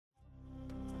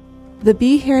The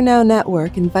Be Here Now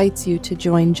Network invites you to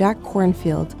join Jack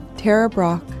Cornfield, Tara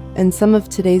Brock, and some of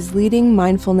today's leading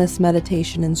mindfulness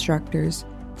meditation instructors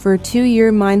for a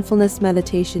 2-year mindfulness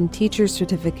meditation teacher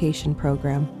certification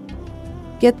program.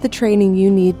 Get the training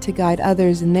you need to guide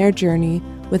others in their journey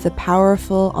with a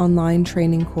powerful online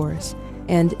training course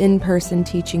and in-person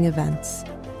teaching events.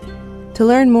 To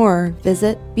learn more,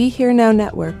 visit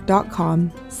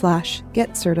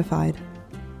BeHereNowNetwork.com/getcertified.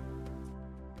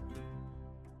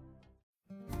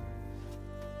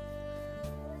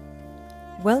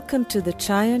 Welcome to the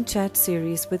Chai and Chat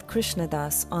series with Krishna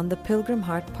Das on the Pilgrim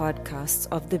Heart podcasts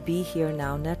of the Be Here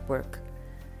Now Network.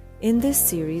 In this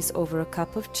series, over a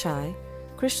cup of chai,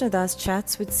 Krishna Das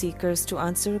chats with seekers to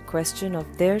answer a question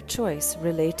of their choice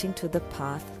relating to the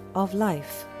path of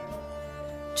life.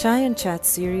 Chai and Chat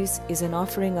series is an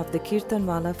offering of the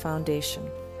Kirtanwala Foundation.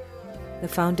 The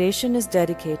foundation is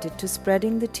dedicated to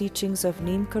spreading the teachings of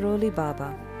Neem Karoli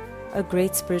Baba, a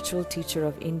great spiritual teacher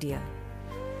of India.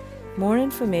 More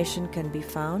information can be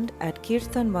found at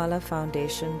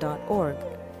kirtanwalafoundation.org,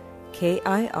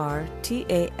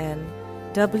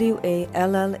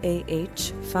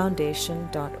 KIRTANWALLAH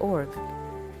foundation.org.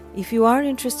 If you are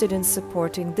interested in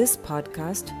supporting this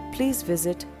podcast, please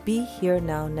visit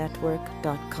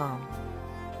BeHereNowNetwork.com.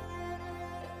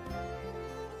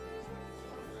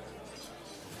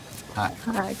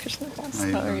 Hi, Krishna Das.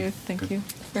 How are you? Thank you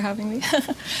for having me.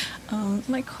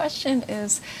 My question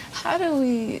is, how do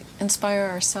we inspire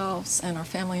ourselves and our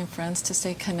family and friends to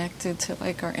stay connected to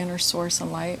like our inner source and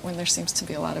light when there seems to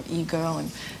be a lot of ego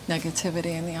and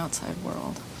negativity in the outside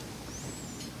world?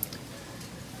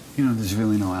 You know, there's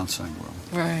really no outside world.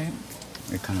 Right.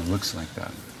 It kind of looks like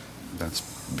that. That's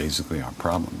basically our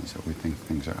problem, is that we think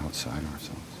things are outside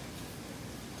ourselves.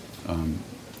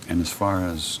 And as far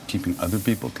as keeping other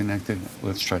people connected,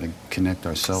 let's try to connect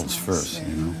ourselves first, yeah.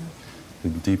 you know?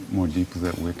 The more deeply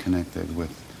that we're connected with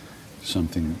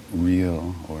something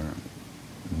real or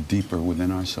deeper within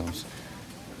ourselves,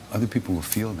 other people will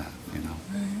feel that, you know?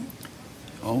 Right.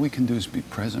 All we can do is be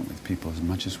present with people as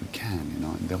much as we can, you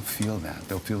know, and they'll feel that.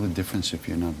 They'll feel the difference if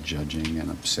you're not judging and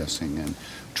obsessing and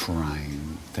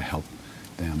trying to help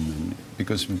them, and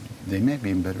because they may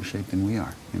be in better shape than we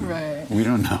are. You know? Right. We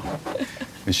don't know.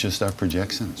 It's just our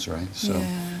projections, right? So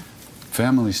yeah.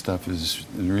 family stuff is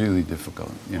really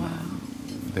difficult, you know. Wow.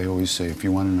 They always say, if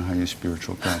you want to know how your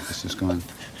spiritual practice is going,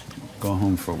 go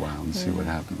home for a while and see what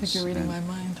happens. I think you're reading my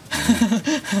mind.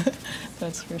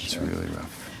 That's for sure. It's really rough.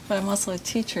 But I'm also a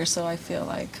teacher, so I feel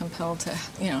like compelled to,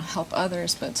 help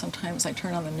others. But sometimes I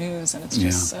turn on the news, and it's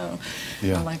just I'm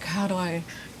like, how do I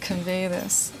convey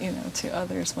this, to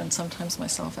others? When sometimes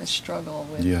myself I struggle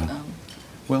with.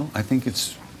 Well, I think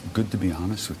it's good to be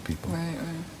honest with people. Right.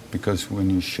 Because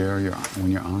when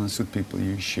you're honest with people,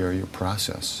 you share your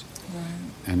process.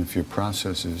 Right. And if your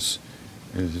process is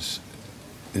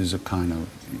a kind of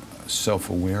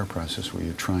self-aware process where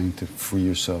you're trying to free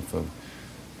yourself of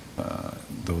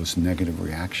those negative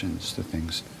reactions to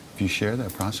things, if you share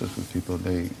that process with people,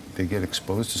 they get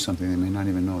exposed to something they may not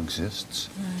even know exists.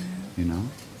 Right. You know?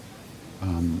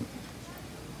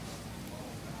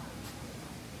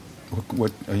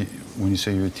 What are you, when you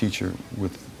say you're a teacher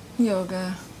with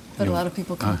yoga, but a lot of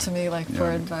people come to me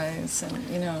for advice, and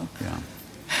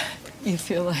you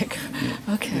feel like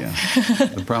okay. Yeah.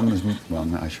 The problem is, well,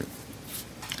 no, I should.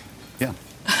 Yeah.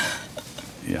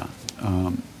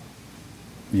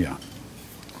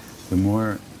 The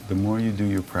more you do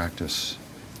your practice,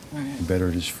 right. the better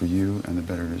it is for you, and the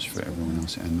better it is for everyone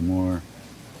else, and the more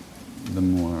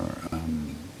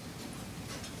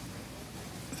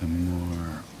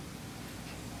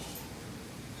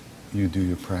you do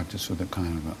your practice with a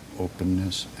kind of an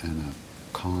openness and a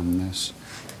calmness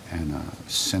and a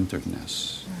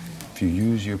centeredness. Right. If you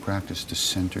use your practice to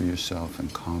center yourself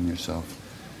and calm yourself,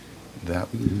 that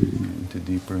will lead you into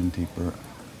deeper and deeper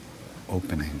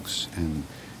openings, and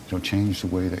it'll change the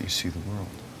way that you see the world.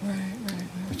 Right.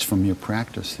 It's from your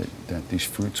practice that these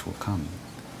fruits will come.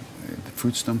 The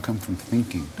fruits don't come from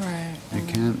thinking. Right.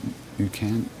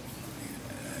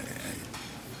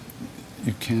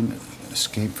 You can't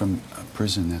escape from a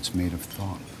prison that's made of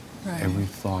thought. Right. Every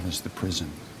thought is the prison,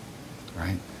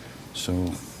 right?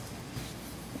 So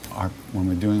when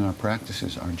we're doing our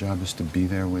practices, our job is to be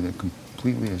there with it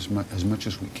completely as much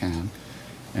as we can,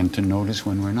 and to notice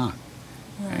when we're not,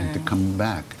 and to come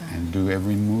back and do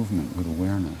every movement with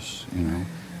awareness. Right.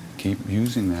 Keep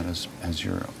using that as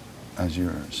your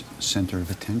center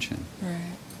of attention.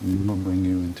 Right. And it will bring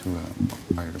you into a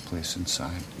quieter place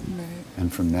inside. Right.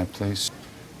 And from that place,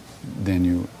 then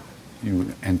you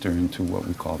you enter into what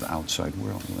we call the outside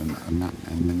world, and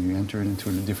then you enter it into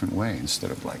it a different way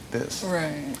instead of like this.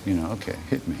 Right. You know, okay,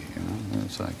 hit me. You know,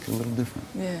 it's like a little different.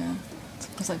 Yeah.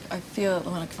 Because I feel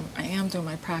when I am doing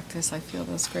my practice, I feel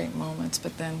those great moments.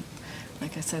 But then,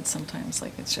 like I said, sometimes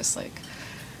like it's just like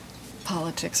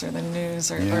politics or the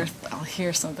news, or I'll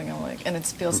hear something, I'm like, and it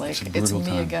feels like it's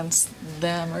me against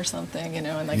them or something, you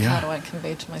know, and like how do I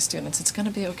convey to my students it's going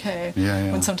to be okay,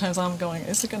 when sometimes I'm going,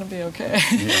 is it going to be okay?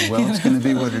 Well, it's going to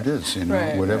be what it is, you know,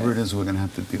 right, whatever it is, we're going to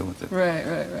have to deal with it.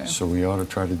 Right. So we ought to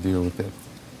try to deal with it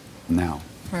now,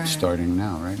 starting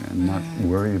now, right, and not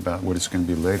worry about what it's going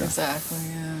to be later. Exactly,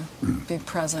 be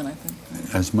present, I think.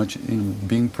 Right? As much, you know,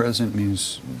 being present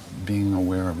means being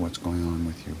aware of what's going on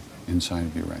with you, inside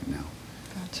of you right now.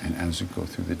 Gotcha. And as you go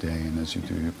through the day and as you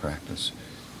do your practice,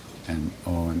 and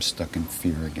I'm stuck in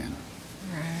fear again.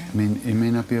 Right. I mean, you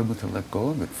may not be able to let go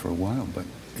of it for a while, but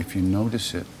if you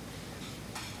notice it,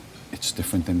 it's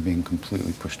different than being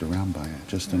completely pushed around by it.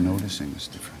 Just the noticing is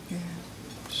different. Yeah.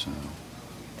 So,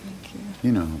 thank you.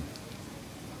 You know,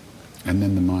 and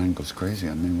then the mind goes crazy.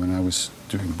 I mean, when I was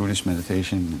doing Buddhist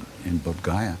meditation in Bodh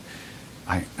Gaya,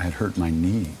 I had hurt my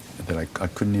knee that I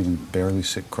couldn't even barely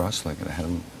sit cross-legged. I had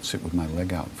to sit with my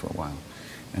leg out for a while.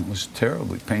 And it was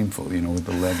terribly painful, you know, with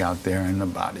the leg out there and the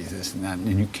body, this and that,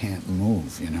 and you can't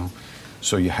move, you know.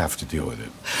 So you have to deal with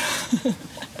it.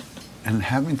 And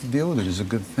having to deal with it is a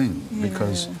good thing,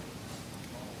 because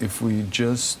if we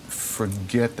just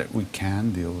forget that we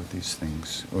can deal with these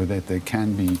things, or that they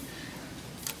can be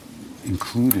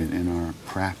included in our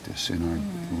practice, in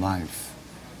our life,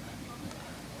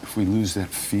 if we lose that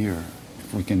fear,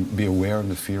 if we can be aware of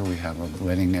the fear we have of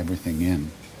letting everything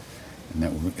in, and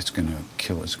that it's going to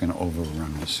kill us, it's going to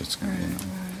overrun us, it's going to,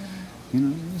 you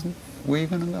know, where are you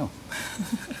going to go?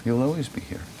 You'll always be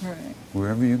here,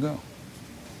 wherever you go.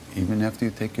 Even after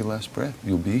you take your last breath,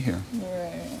 you'll be here,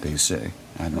 they say.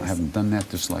 I haven't done that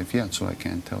this life yet, so I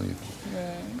can't tell you.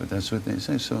 But that's what they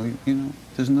say. So, you know,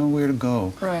 there's nowhere to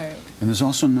go. And there's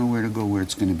also nowhere to go where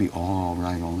it's going to be all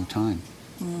right all the time.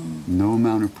 No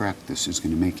amount of practice is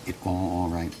going to make it all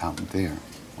right out there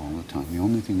all the time. The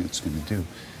only thing it's going to do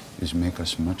is make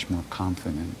us much more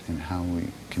confident in how we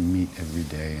can meet every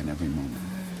day and every moment.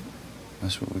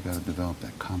 That's what we've got to develop,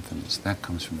 that confidence. That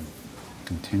comes from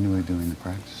continually doing the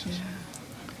practices.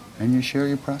 And you share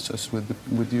your process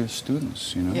with your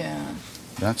students, you know.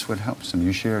 That's what helps them.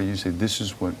 You share, you say, this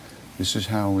is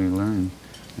how we learn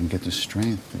and get the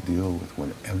strength to deal with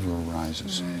whatever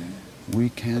arises. We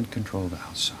can't control the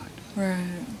outside.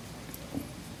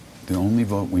 The only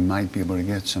vote we might be able to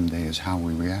get someday is how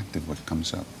we react to what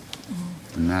comes up.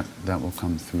 And that will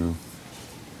come through,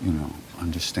 you know,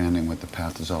 understanding what the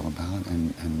path is all about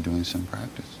and doing some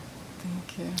practice.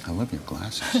 Thank you. I love your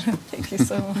glasses. Thank you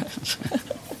so much.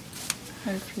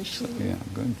 I appreciate it. Yeah,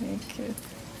 good. Thank you.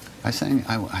 I sang,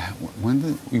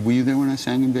 were you there when I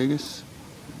sang in Vegas?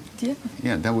 Yeah.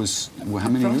 Yeah, that was, how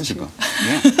many years ago?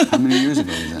 Yeah, how many years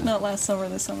ago was that? Not last summer,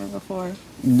 the summer before.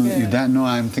 No,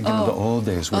 I'm thinking of the old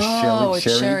days. Was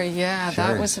Sherry? Yeah,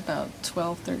 Sherry. That was about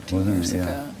 12, 13 years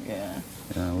ago. Yeah,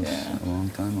 that was a long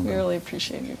time ago. We really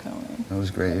appreciate you coming. That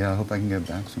was great. Yeah, I hope I can get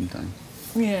back sometime.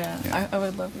 Yeah. I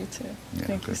would love you to. Yeah,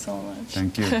 Thank you so much.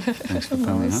 Thank you. Thanks for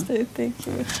coming. Namaste. Thank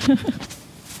you.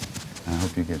 I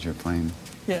hope you get your plane.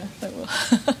 Yeah, I will.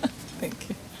 Thank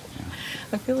you. Yeah.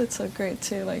 I feel it's so great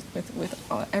too. Like with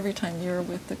every time you're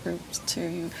with the groups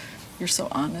too, you're so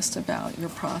honest about your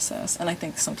process, and I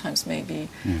think sometimes maybe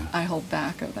I hold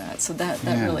back of that. So that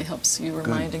really helps you,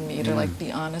 reminding me to like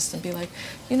be honest and be like,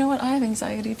 you know what, I have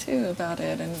anxiety too about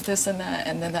it, and this and that,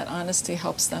 and then that honesty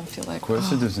helps them feel like. Of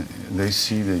course, it doesn't. They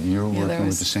see that you're working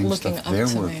with the same stuff they're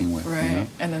working with, right? You know?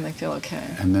 And then they feel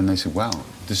okay. And then they say, "Wow,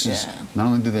 this is." Not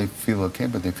only do they feel okay,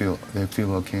 but they feel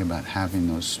okay about having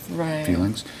those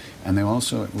feelings, and they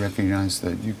also recognize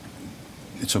that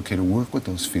it's okay to work with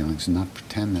those feelings and not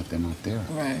pretend that they're not there.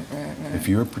 Right. If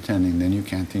you're pretending, then you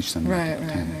can't teach them not to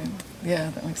pretend. Right. Yeah,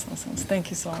 that makes a lot of sense.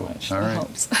 Thank you so much. All that right.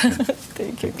 helps.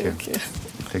 Thank you.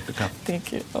 Take the cup.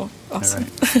 Thank you. Oh, awesome.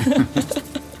 All right.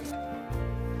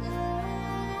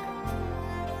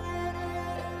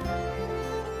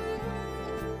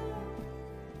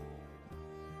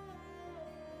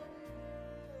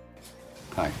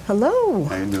 Hi. Hello.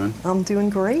 How you doing? I'm doing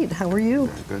great. How are you?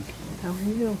 Very good. How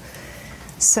are you?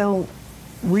 So,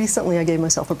 recently I gave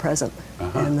myself a present,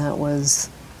 and that was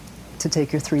to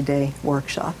take your 3-day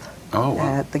workshop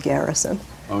at the Garrison.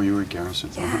 Oh, you were at Garrison.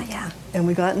 Yeah. And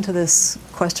we got into this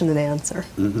question and answer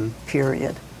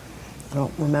period. I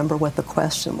don't remember what the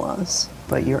question was,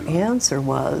 but your answer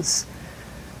was,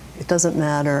 it doesn't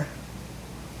matter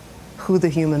who the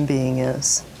human being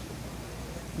is.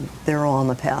 they're all on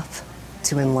the path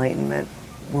to enlightenment.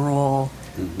 We're all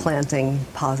planting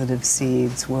positive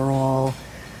seeds. We're all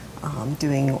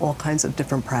doing all kinds of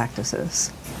different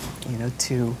practices,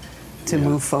 to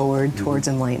move forward towards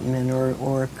enlightenment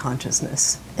or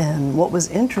consciousness. And what was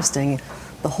interesting,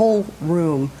 the whole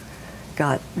room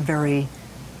got very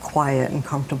quiet and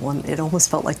comfortable, and it almost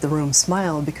felt like the room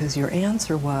smiled, because your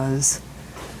answer was,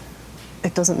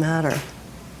 it doesn't matter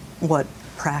what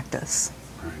practice.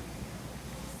 Right.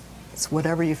 It's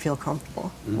whatever you feel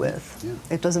comfortable with.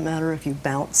 Yeah. It doesn't matter if you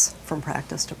bounce from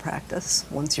practice to practice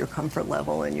once you're comfort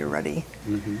level and you're ready.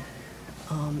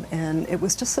 And it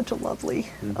was just such a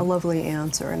lovely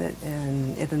answer,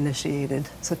 and it initiated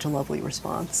such a lovely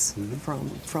response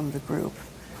from the group.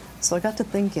 So I got to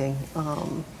thinking,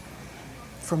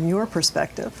 from your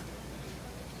perspective,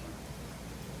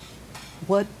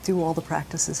 what do all the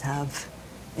practices have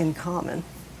in common?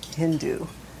 Hindu,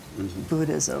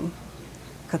 Buddhism,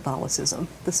 Catholicism,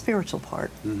 the spiritual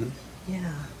part.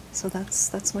 Yeah, so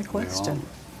that's my question.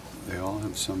 They all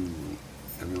have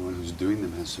everyone who's doing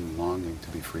them has some longing to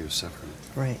be free of suffering.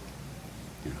 Right.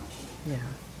 Yeah.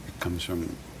 It comes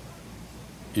from,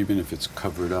 even if it's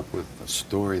covered up with a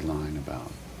storyline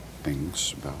about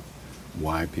things, about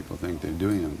why people think they're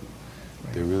doing them,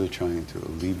 they're really trying to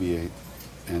alleviate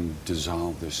and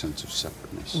dissolve their sense of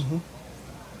separateness.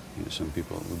 Some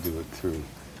people will do it through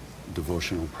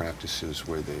devotional practices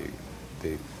where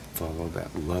they follow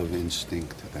that love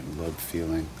instinct, that love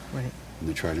feeling, and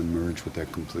they try to merge with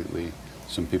that completely.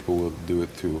 Some people will do it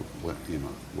through what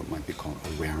might be called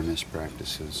awareness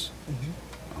practices,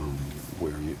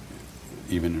 where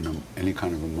even in any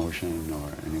kind of emotion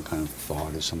or any kind of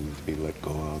thought is something to be let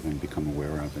go of and become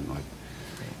aware of,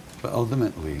 but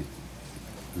ultimately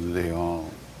they're all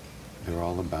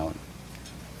about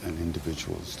an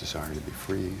individual's desire to be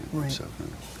free and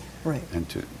suffering, and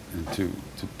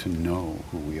to know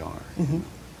who we are,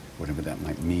 whatever that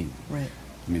might mean. I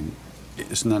mean,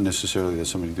 it's not necessarily that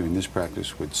somebody doing this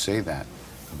practice would say that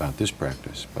about this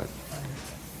practice, but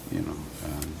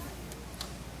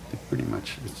pretty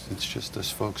much it's just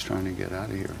us folks trying to get out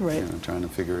of here, trying to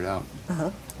figure it out.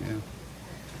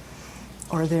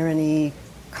 Are there any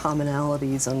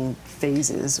commonalities on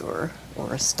phases or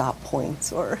stop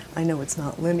points, or I know it's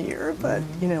not linear, but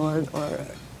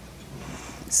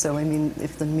so I mean,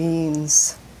 if the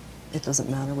means, it doesn't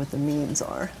matter what the means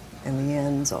are, and the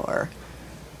ends are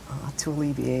to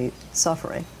alleviate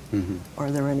suffering.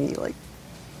 Are there any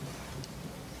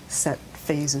set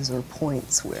phases or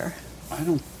points where?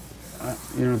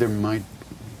 There might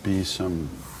be some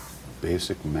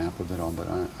basic map of it all, but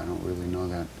I don't really know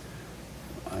that.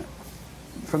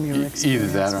 From your experience? Either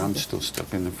that, or I'm still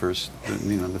stuck in the first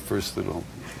little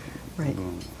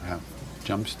half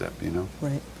jump step,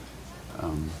 Right.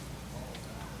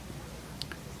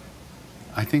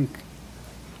 I think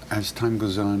as time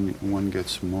goes on, one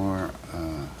gets more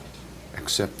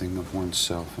accepting of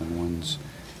oneself and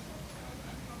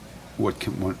what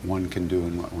one can do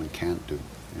and what one can't do.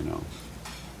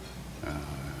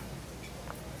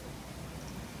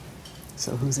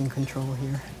 So who's in control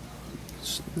here?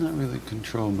 It's not really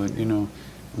control, but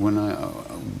when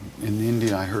in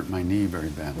India I hurt my knee very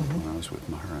badly when I was with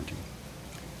Maharaji,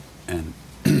 and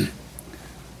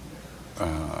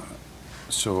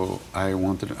so I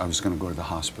was going to go to the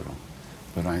hospital,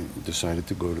 but I decided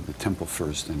to go to the temple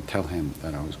first and tell him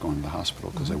that I was going to the hospital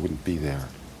because I wouldn't be there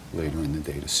later in the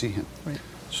day to see him.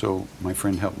 So my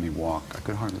friend helped me walk. I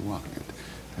could hardly walk.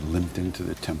 I limped into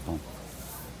the temple,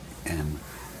 and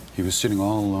he was sitting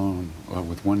all alone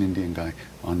with one Indian guy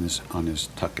on his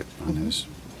tucket, on his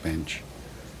bench,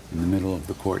 in the middle of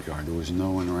the courtyard. There was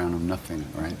no one around him, nothing,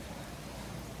 right?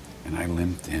 And I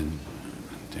limped in,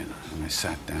 and I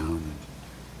sat down, and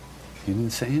he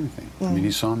didn't say anything. I mean,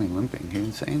 he saw me limping. He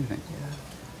didn't say anything.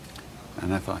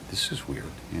 And I thought, this is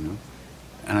weird, And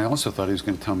I also thought he was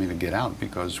going to tell me to get out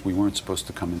because we weren't supposed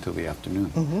to come until the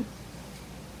afternoon.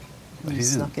 But he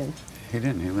snuck in. He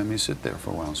didn't. He let me sit there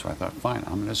for a while. So I thought, fine,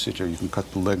 I'm going to sit here. You can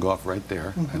cut the leg off right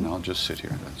there, and I'll just sit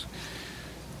here.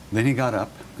 Then he got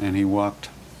up, and he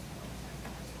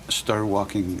started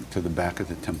walking to the back of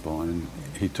the temple, and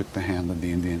he took the hand of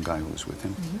the Indian guy who was with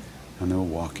him, and they were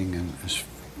walking, and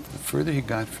the further he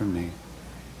got from me,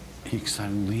 he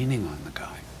started leaning on the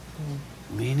guy,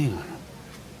 leaning on him.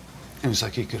 And it was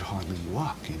like he could hardly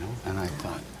walk, And I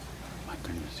thought, my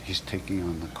goodness, he's taking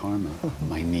on the karma of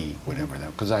my knee, whatever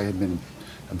that, because I had been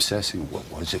obsessing, what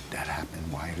was it that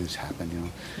happened? Why did this happen,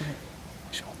 He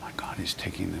said, oh my God, he's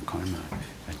taking the karma.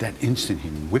 At that instant, he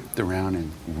whipped around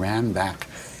and ran back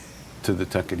to the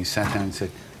tucket. He sat down and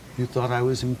said, you thought I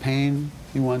was in pain?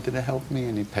 You wanted to help me?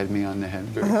 And he patted me on the head.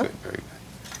 Very good, very good.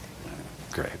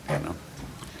 great, you know.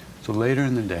 So later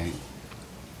in the day,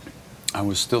 I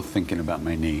was still thinking about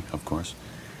my knee, of course.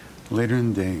 Later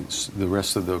in the day, the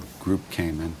rest of the group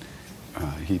came and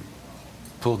he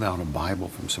pulled out a Bible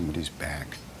from somebody's bag.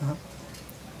 Uh-huh.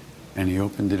 And he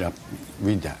opened it up.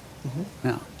 Read that. Mm-hmm.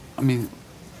 Now, I mean,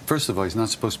 first of all, he's not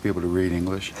supposed to be able to read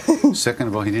English. Second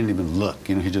of all, he didn't even look.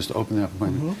 You know, he just opened it up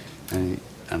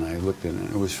and I looked at it. And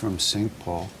it was from St.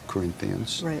 Paul,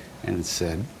 Corinthians. Right. And it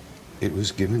said, "It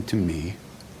was given to me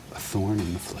a thorn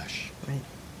in the flesh. Right.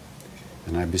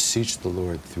 And I beseeched the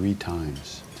Lord 3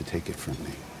 times to take it from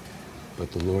me.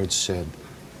 But the Lord said,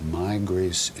 my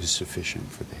grace is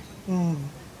sufficient for thee. Mm.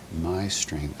 My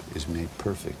strength is made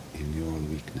perfect in your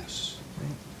weakness."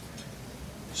 Right.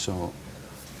 So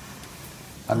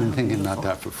I've been thinking about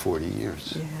that for 40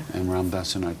 years. Yeah. And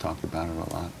Ramdas and I talked about it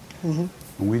a lot. Mm-hmm.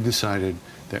 And we decided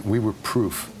that we were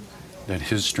proof that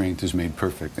his strength is made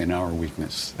perfect in our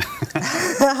weakness.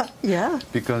 Yeah.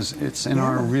 Because it's in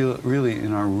our real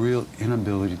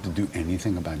inability to do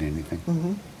anything about anything.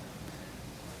 Mm-hmm.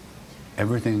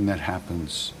 Everything that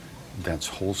happens that's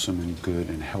wholesome and good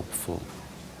and helpful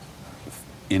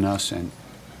in us and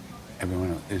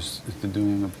everyone else is the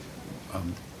doing of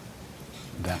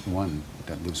that one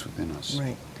that lives within us.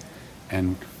 Right.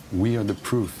 And we are the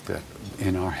proof that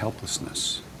in our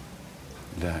helplessness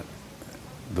that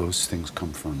those things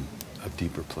come from a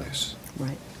deeper place.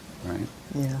 Right. Right?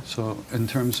 Yeah. So in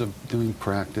terms of doing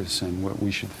practice and what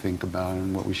we should think about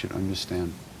and what we should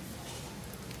understand,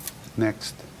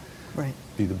 next, right.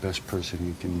 Be the best person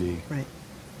you can be. Right.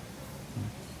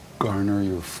 Garner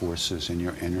your forces and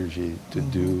your energy to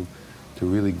to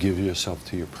really give yourself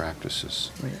to your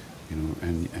practices. Right. You know,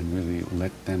 and really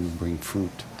let them bring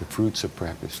fruit, the fruits of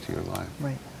practice to your life.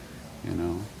 Right. You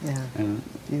know? Yeah. And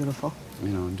beautiful. You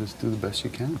know, and just do the best you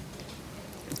can.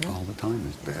 All the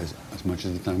time, as much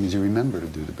of the time as you remember to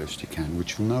do the best you can,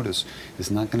 which you'll notice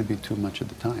is not going to be too much of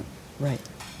the time. Right.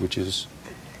 Which is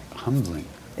humbling,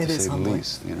 to say the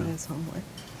least. You know? It is humbling.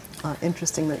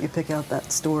 Interesting that you pick out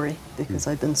that story, because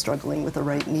I've been struggling with a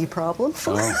right knee problem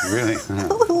for really?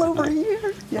 a little over a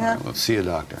year. Yeah. Right, well, see a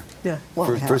doctor. Yeah.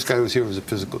 Well, first guy who was here was a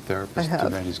physical therapist. I have. Too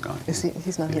bad he's gone. Is he?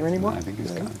 He's not here anymore? I think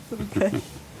he's gone. Okay.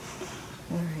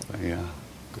 All right. But yeah.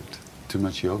 Good. Too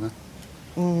much yoga?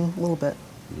 A little bit.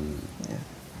 Yeah.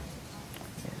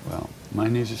 Well, my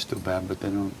knees are still bad, but they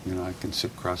don't, you know, I can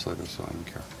sit cross-legged, so I don't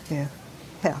care. Yeah.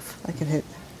 Half. I can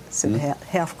sit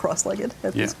half cross-legged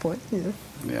at this point. Yeah.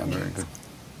 Yeah, very good.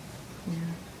 Yeah.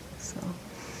 So,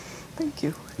 thank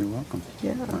you. You're welcome.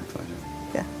 Yeah. My pleasure.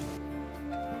 Yeah.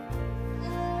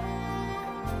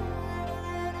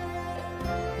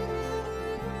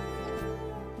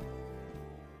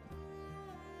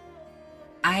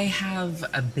 I have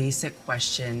a basic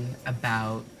question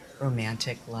about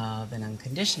romantic love and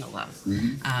unconditional love.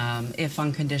 Mm-hmm. If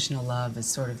unconditional love is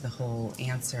sort of the whole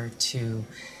answer to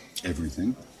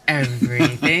everything,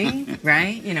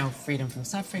 right? You know, freedom from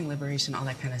suffering, liberation, all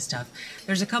that kind of stuff.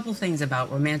 There's a couple things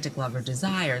about romantic love or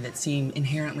desire that seem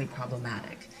inherently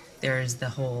problematic. There's the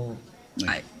whole...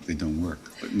 they don't work,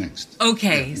 but next.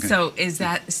 Okay,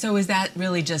 yeah, so is that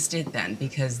really just it then?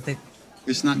 Because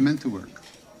it's not meant to work.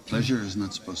 Pleasure is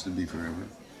not supposed to be forever,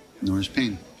 nor is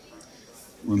pain.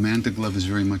 Romantic love is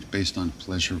very much based on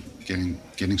pleasure,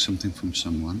 getting something from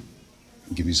someone,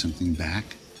 giving something back.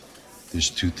 There's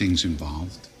 2 things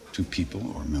involved, 2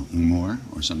 people or more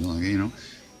or something like that, you know.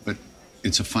 But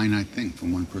it's a finite thing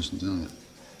from one person to another.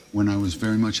 When I was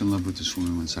very much in love with this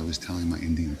woman once, I was telling my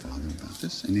Indian father about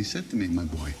this, and he said to me, my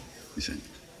boy, he said,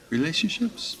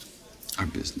 relationships are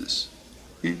business.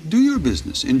 Do your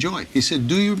business, enjoy. He said,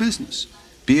 do your business.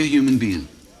 Be a human being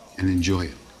and enjoy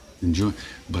it. Enjoy.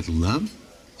 But love,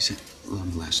 he said,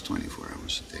 love lasts 24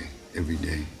 hours a day, every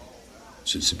day,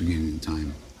 since the beginning of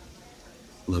time.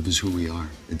 Love is who we are.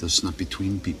 It's not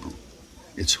between people.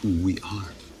 It's who we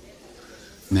are.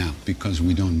 Now, because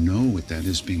we don't know what that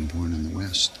is being born in the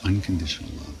West, unconditional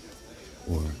love,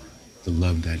 or the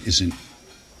love that isn't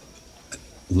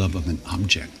love of an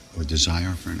object or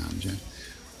desire for an object,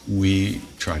 we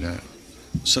try to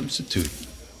substitute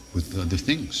with other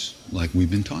things, like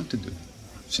we've been taught to do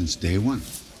since day one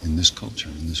in this culture,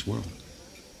 in this world.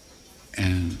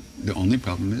 And the only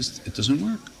problem is it doesn't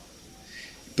work.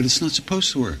 But it's not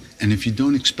supposed to work. And if you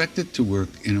don't expect it to work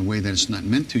in a way that it's not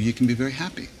meant to, you can be very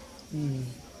happy.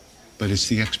 But it's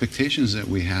the expectations that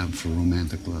we have for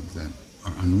romantic love that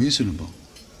are unreasonable.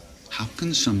 How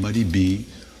can somebody be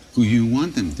who you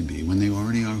want them to be when they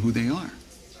already are who they are?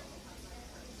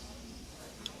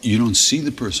 You don't see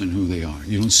the person who they are.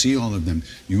 You don't see all of them.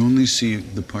 You only see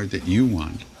the part that you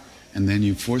want. And then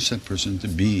you force that person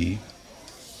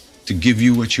to to give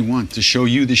you what you want, to show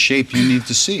you the shape you need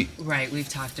to see. Right, we've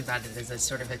talked about it as a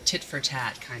sort of a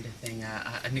tit-for-tat kind of thing,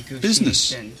 a negotiation.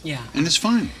 Business. Yeah. And it's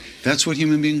fine. That's what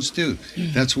human beings do.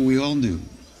 That's what we all do.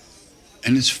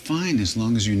 And it's fine as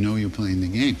long as you know you're playing the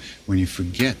game. When you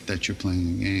forget that you're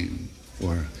playing the game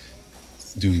or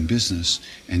doing business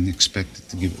and expect it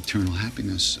to give eternal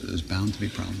happiness, there's bound to be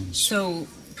problems. So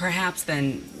perhaps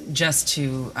then, just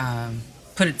to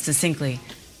put it succinctly,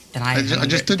 that I can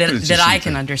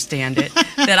understand it.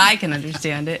 That I can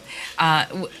understand it.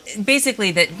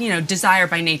 Basically, that desire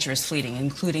by nature is fleeting,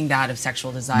 including that of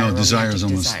sexual desire. No, desire is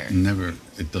almost never.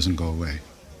 It doesn't go away.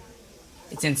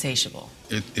 It's insatiable.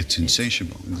 It's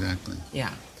insatiable, exactly.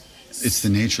 Yeah. It's the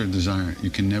nature of desire. You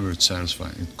can never satisfy.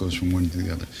 It goes from one to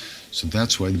the other. So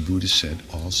that's why the Buddha said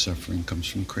all suffering comes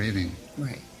from craving.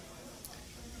 Right.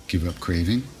 Give up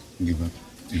craving. Give up.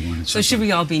 You want So should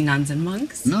we all be nuns and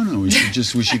monks? No. We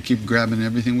should keep grabbing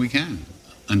everything we can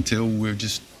until we're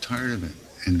just tired of it.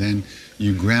 And then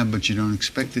you grab, but you don't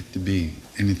expect it to be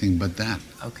anything but that.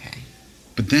 Okay.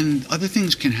 But then other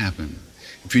things can happen.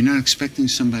 If you're not expecting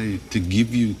somebody to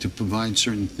give you, to provide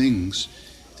certain things,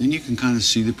 then you can kind of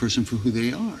see the person for who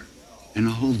they are. And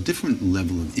a whole different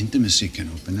level of intimacy can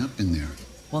open up in there.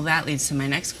 Well, that leads to my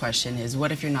next question is,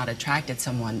 what if you're not attracted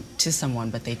to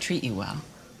someone, but they treat you well?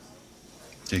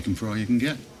 Take them for all you can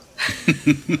get.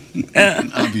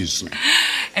 Obviously.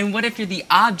 And what if you're the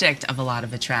object of a lot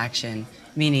of attraction,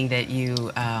 meaning that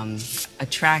you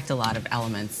attract a lot of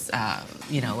elements,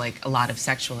 like a lot of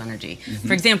sexual energy? Mm-hmm.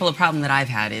 For example, a problem that I've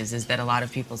had is that a lot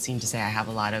of people seem to say I have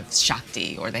a lot of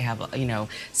Shakti, or they have,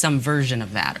 some version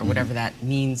of that, or whatever that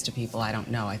means to people. I don't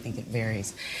know. I think it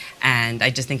varies. And I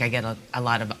just think I get a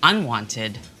lot of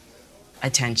unwanted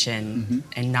attention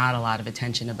and not a lot of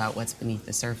attention about what's beneath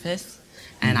the surface.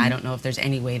 And I don't know if there's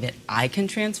any way that I can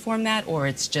transform that, or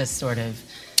it's just sort of,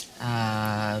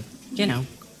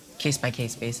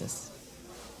 case-by-case basis.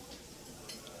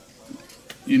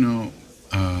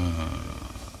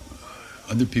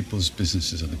 Other people's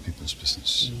business is other people's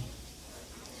business.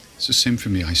 It's the same for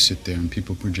me. I sit there and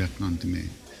people project onto me.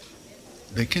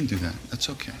 They can do that. That's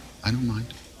okay. I don't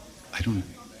mind. I don't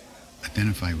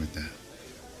identify with that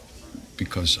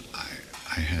because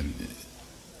I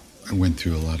went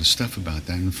through a lot of stuff about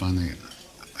that, and finally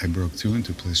I broke through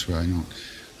into a place where I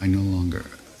no longer,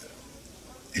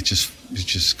 it's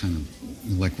just kind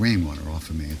of like rainwater off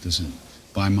of me. It doesn't,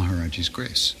 by Maharaji's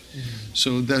grace.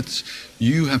 So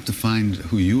you have to find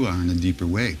who you are in a deeper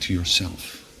way to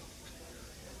yourself.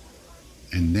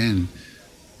 And then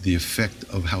the effect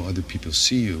of how other people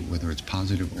see you, whether it's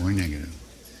positive or negative,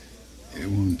 it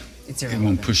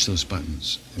won't push those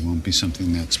buttons. It won't be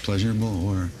something that's pleasurable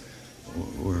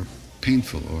or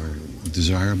painful or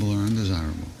desirable or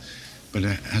undesirable. But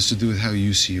it has to do with how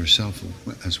you see yourself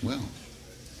as well.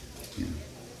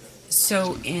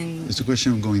 So it's a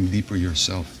question of going deeper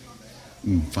yourself,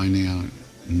 and finding out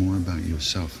more about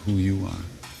yourself, who you are,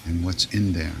 and what's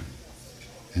in there.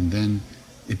 And then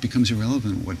it becomes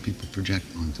irrelevant what people project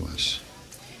onto us.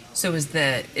 So is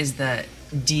the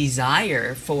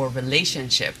desire for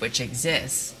relationship, which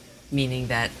exists, meaning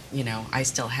that, I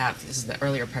still have, this is the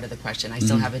earlier part of the question, I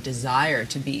still have a desire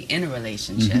to be in a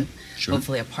relationship, Sure.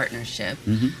 hopefully a partnership.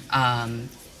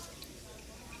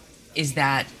 Is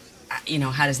that,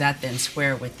 how does that then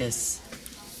square with this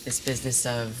business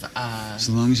of... As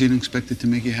long as you don't expect it to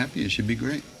make you happy, it should be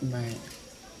great. Right.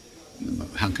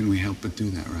 How can we help but do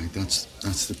that, right?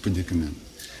 That's the predicament,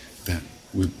 that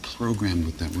we're programmed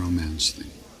with that romance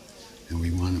thing. And we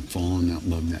want to fall in that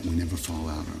love that we never fall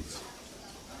out of.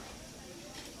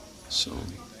 So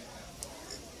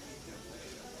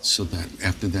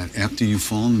that after you've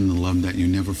fallen in the love that you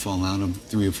never fall out of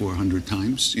 300 or 400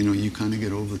 times, you kind of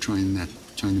get over trying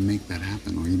to make that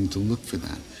happen, or even to look for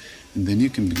that. And then you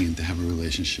can begin to have a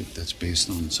relationship that's based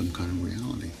on some kind of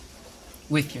reality.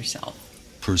 With yourself?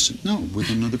 No, with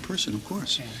another person, of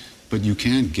course. Okay. But you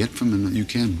can't you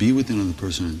can't be with another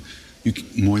person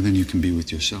more than you can be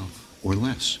with yourself, or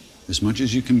less. As much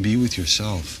as you can be with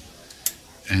yourself,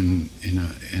 and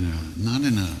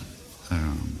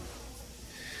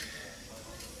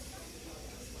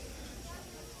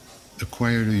the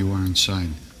quieter you are inside,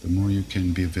 the more you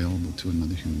can be available to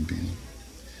another human being.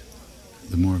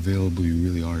 The more available you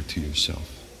really are to yourself.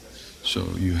 So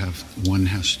one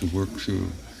has to work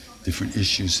through different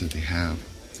issues that they have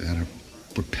that are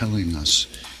propelling us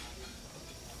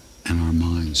and our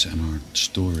minds and our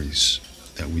stories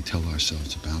that we tell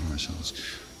ourselves about ourselves.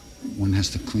 One has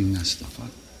to clean that stuff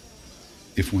up.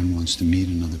 If one wants to meet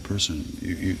another person,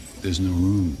 there's no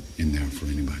room in there for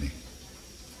anybody.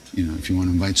 You know, if you want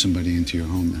to invite somebody into your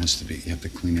home, you have to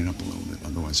clean it up a little bit.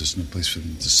 Otherwise, there's no place for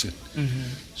them to sit. Mm-hmm.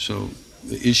 So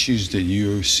the issues that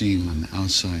you're seeing on the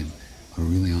outside are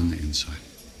really on the inside.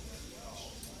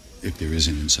 If there is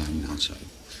an inside and outside.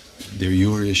 They're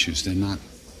your issues. They're not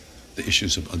the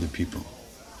issues of other people.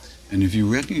 And if you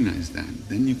recognize that,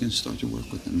 then you can start to work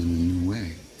with them in a new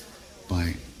way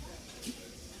by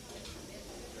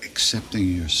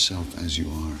accepting yourself as you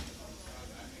are,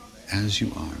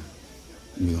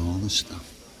 with all the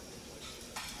stuff,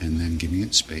 and then giving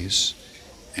it space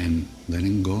and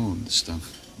letting go of the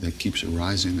stuff that keeps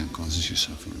arising that causes you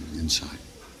suffering inside.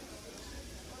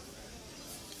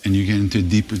 And you get into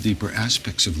deeper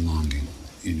aspects of longing,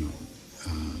 you know.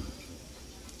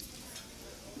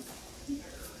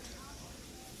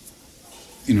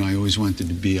 I always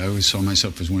saw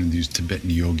myself as one of these Tibetan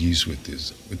yogis with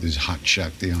his hot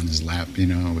shakti on his lap, all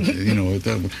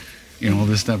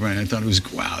this stuff. Right? I thought it was,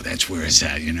 wow, that's where it's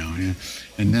at, Yeah.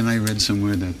 And then I read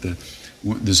somewhere that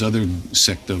this other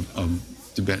sect of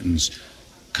Tibetans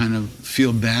kind of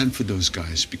feel bad for those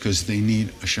guys because they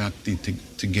need a shakti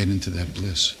to get into that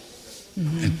bliss.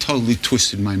 Mm-hmm. It totally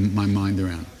twisted my mind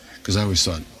around. Because I always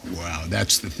thought, wow,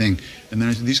 that's the thing. And then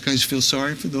I said, these guys feel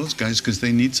sorry for those guys because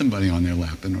they need somebody on their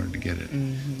lap in order to get it.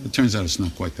 Mm-hmm. It turns out it's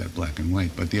not quite that black and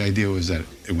white, but the idea was that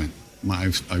it went,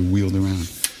 I wheeled around.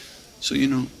 So,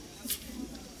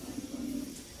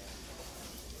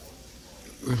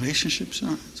 relationships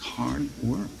are hard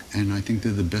work. And I think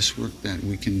they're the best work that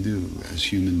we can do as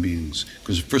human beings.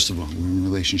 Because first of all, we're in a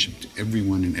relationship to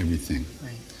everyone and everything.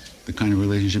 Right. The kind of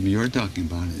relationship you're talking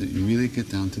about, you really get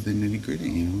down to the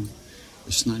nitty-gritty,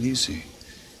 It's not easy.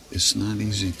 It's not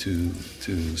easy to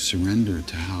surrender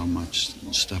to how much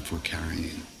stuff we're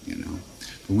carrying,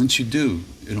 But once you do,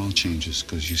 it all changes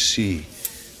because you see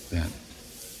that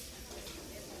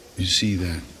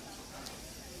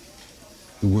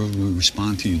the world will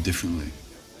respond to you differently.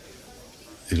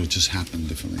 It'll just happen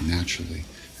differently, naturally,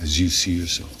 as you see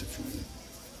yourself differently.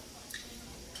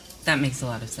 That makes a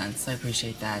lot of sense. I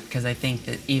appreciate that because I think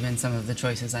that even some of the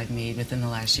choices I've made within the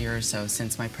last year or so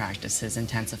since my practice has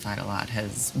intensified a lot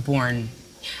has borne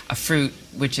a fruit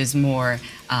which is more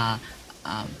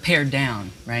pared down,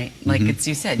 right? Mm-hmm. Like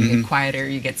you said, you get quieter,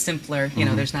 you get simpler,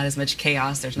 there's not as much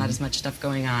chaos, there's not as much stuff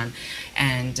going on.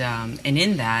 And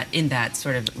in that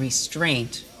sort of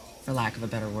restraint, for lack of a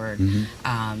better word,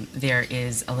 there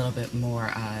is a little bit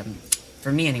more,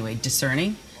 for me anyway,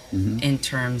 discerning. Mm-hmm. In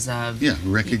terms of... Yeah,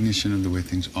 recognition of the way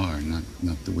things are, not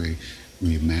the way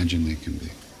we imagine they can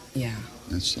be. Yeah.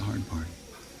 That's the hard part.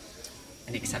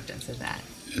 And acceptance of that.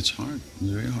 It's hard. It's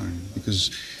very hard.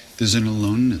 Because there's an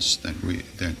aloneness that we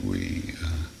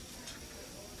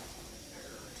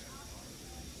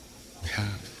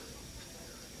have.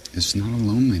 It's not a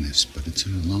loneliness, but it's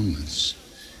an aloneness.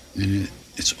 And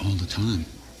it's all the time.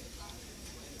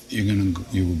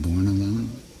 You were born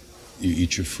alone. You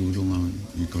eat your food alone,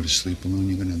 you go to sleep alone,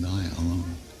 you're going to die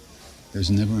alone.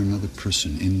 There's never another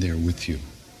person in there with you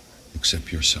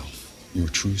except yourself, your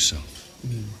true self.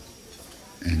 Mm.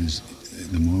 And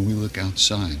the more we look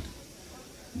outside,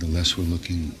 the less we're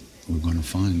going to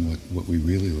find what we're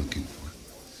really looking for.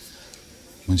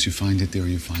 Once you find it there,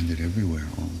 you find it everywhere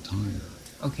all the time.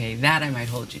 Okay, that I might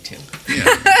hold you to. Yeah.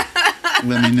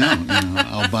 Let me know.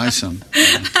 I'll buy some.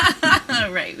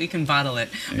 Right, we can bottle it.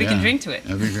 We can drink to it.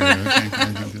 That'd be great.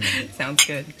 Okay. Sounds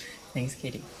good. Thanks,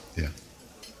 Katie. Yeah.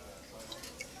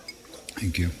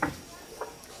 Thank you.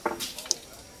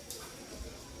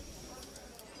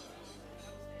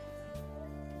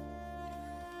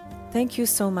 Thank you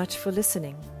so much for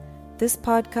listening. This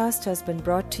podcast has been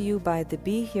brought to you by the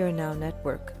Be Here Now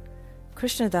Network.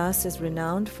 Krishna Das is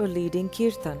renowned for leading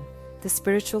Kirtan, the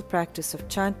spiritual practice of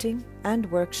chanting, and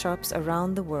workshops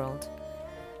around the world.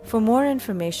 For more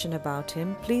information about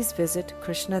him, please visit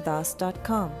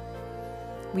krishnadas.com.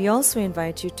 We also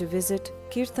invite you to visit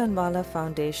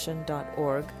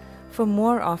kirtanwalafoundation.org for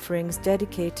more offerings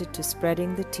dedicated to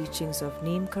spreading the teachings of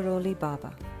Neem Karoli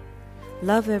Baba.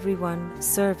 Love everyone,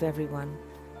 serve everyone,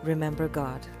 remember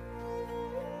God.